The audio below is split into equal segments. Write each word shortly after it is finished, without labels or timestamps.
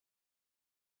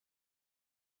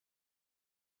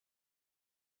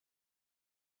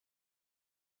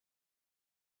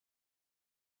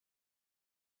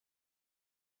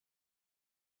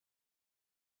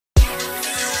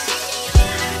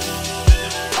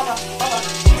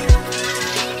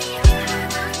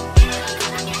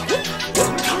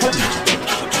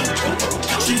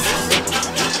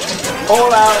all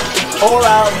out, all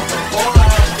out.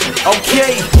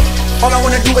 Okay, all I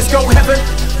wanna do is go heaven.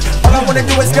 All I wanna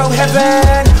do is go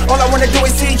heaven. All I wanna do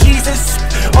is see Jesus.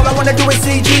 All I wanna do is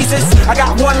see Jesus. I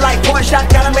got one life, one shot,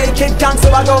 gotta make it count,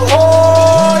 so I go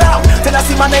all out till I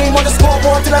see my name on the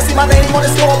scoreboard, till I see my name on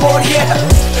the scoreboard, yeah.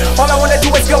 All I wanna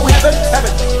do is go heaven,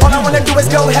 heaven. All I wanna do is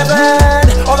go heaven.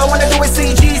 All I wanna do is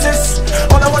see Jesus.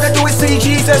 All I wanna do is see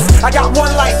Jesus. I got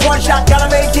one life, one shot, gotta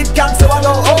make it count, so I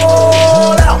go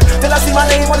all out till I see my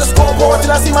name on the scoreboard,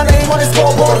 till I see my name on the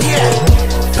scoreboard, yeah.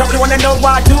 Probably wanna know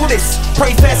why I do this.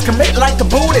 Pray fast, commit like a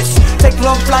Buddhist. Take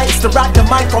long flights to rock the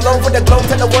mic all over the globe.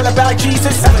 Tell the world about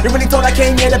Jesus. You really thought I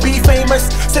came here to be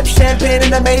famous? Sip champagne in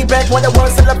the Maybach when the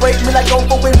world celebrate me like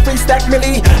Oprah Winfrey, Stack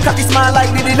Millie. Cocky smile like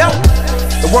Diddy, no.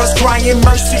 The world's crying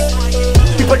mercy.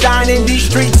 People dying in these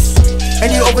streets.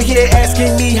 And you over here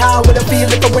asking me how would it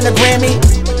feel if I win a Grammy?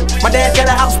 My dad got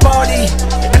a house party,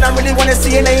 and I really wanna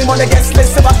see a name on the guest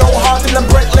list. If I go hard till I'm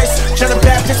breathless, John the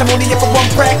Baptist, I'm only here for one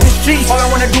practice. Jeez, all I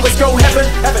wanna do is go heaven,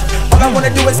 heaven. All I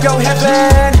wanna do is go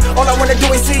heaven. All I wanna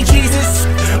do is see Jesus.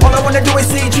 All I wanna do is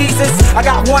see Jesus. I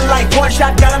got one life, one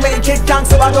shot, gotta make it count,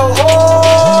 so I go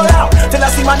all out till I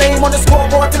see my name on the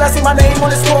scoreboard, till I see my name on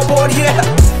the scoreboard, yeah.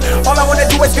 All I wanna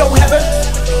do is go heaven.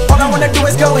 All I wanna do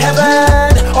is go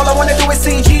heaven. All I wanna do is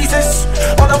see Jesus.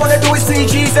 All I wanna do is see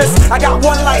Jesus. I got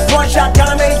one life, one shot,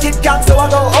 gotta make it count, so I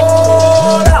go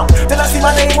all out till I see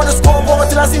my name on the scoreboard,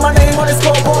 till I see my name on the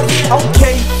scoreboard, yeah.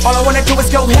 Okay, all I wanna do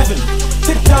is go heaven.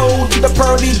 Tiptoe to the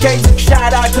pearly gates.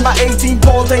 Shout out to my 18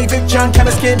 Paul David John kind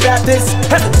of skin Baptist.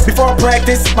 Heaven. Before I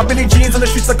practice, my Billy Jeans on the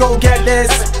streets, I go get this.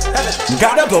 Heaven.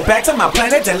 Gotta go back to my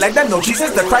planet and let them know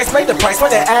Jesus the Christ paid the price for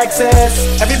their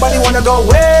access. Everybody wanna go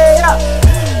way up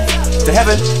to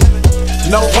heaven.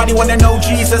 Nobody wanna know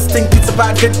Jesus, think it's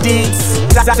about good deeds.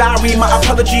 Sorry, my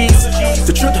apologies.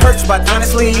 The truth hurts, but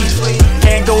honestly,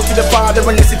 can't go to the Father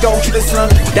unless it goes to the Son.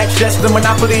 That's just the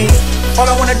monopoly. All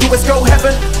I wanna do is go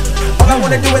heaven. All I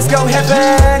wanna do is go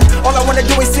heaven. All I wanna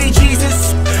do is see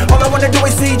Jesus. All I wanna do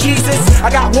is see Jesus. I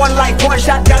got one life, one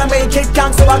shot, gotta make it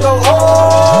count, so I go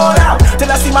all out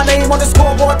till I see my name on the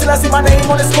scoreboard, till I see my name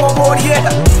on the scoreboard, yeah.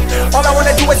 All I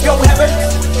wanna do is go heaven.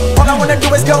 All I wanna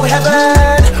do is go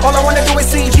heaven. All I wanna do is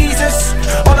see Jesus.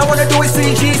 All I wanna do is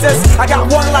see Jesus. I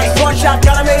got one life, one shot,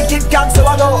 gotta make it count, so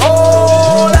I go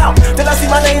all out till I see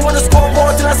my name on the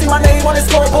scoreboard, till I see my name on the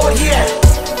scoreboard, yeah.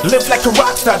 Live like a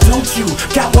rock star, don't you?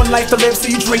 Got one life to live, so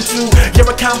you drink to your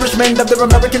accomplishment of the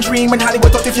American dream. And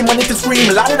Hollywood thought if your money can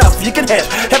scream loud enough, you can have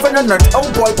heaven on earth. Oh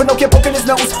boy, Pinocchio poking his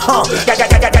nose, huh?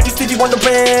 Got you Stevie Wonder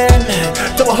band.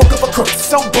 Throw a hook up a crook,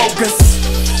 so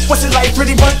bogus. What's it like,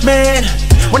 pretty butt man?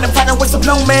 When I'm fighting with some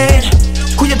blow man,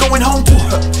 who you going home to?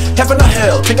 Heaven or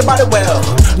hell? Think about it well.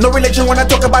 No religion when I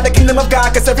talk about the kingdom of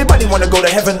God, cause everybody wanna go to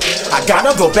heaven. I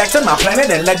gotta go back to my planet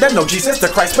and let them know Jesus the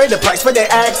Christ paid the price for their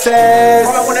access.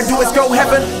 All I wanna do is go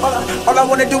heaven. All I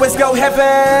wanna do is go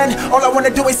heaven. All I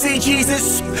wanna do is see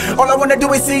Jesus. All I wanna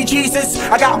do is see Jesus.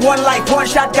 I got one life, one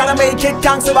shot, gotta make it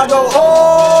count, so I go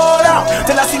all out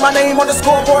till I see my name on the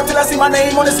scoreboard, till I see my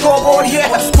name on the scoreboard,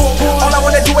 yeah. All I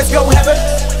wanna do is go heaven.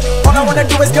 All I wanna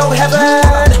do is go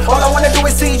heaven. All I wanna do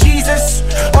is see Jesus.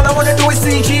 All I wanna do is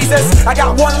see Jesus. I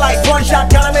got one life, one shot,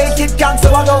 gotta make it count,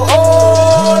 so I go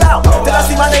all out till I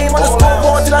see my name on the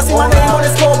scoreboard, till I see my name on the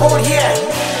scoreboard, yeah.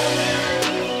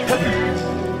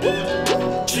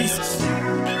 Jesus,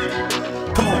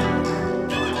 come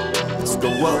on, let's go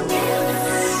up.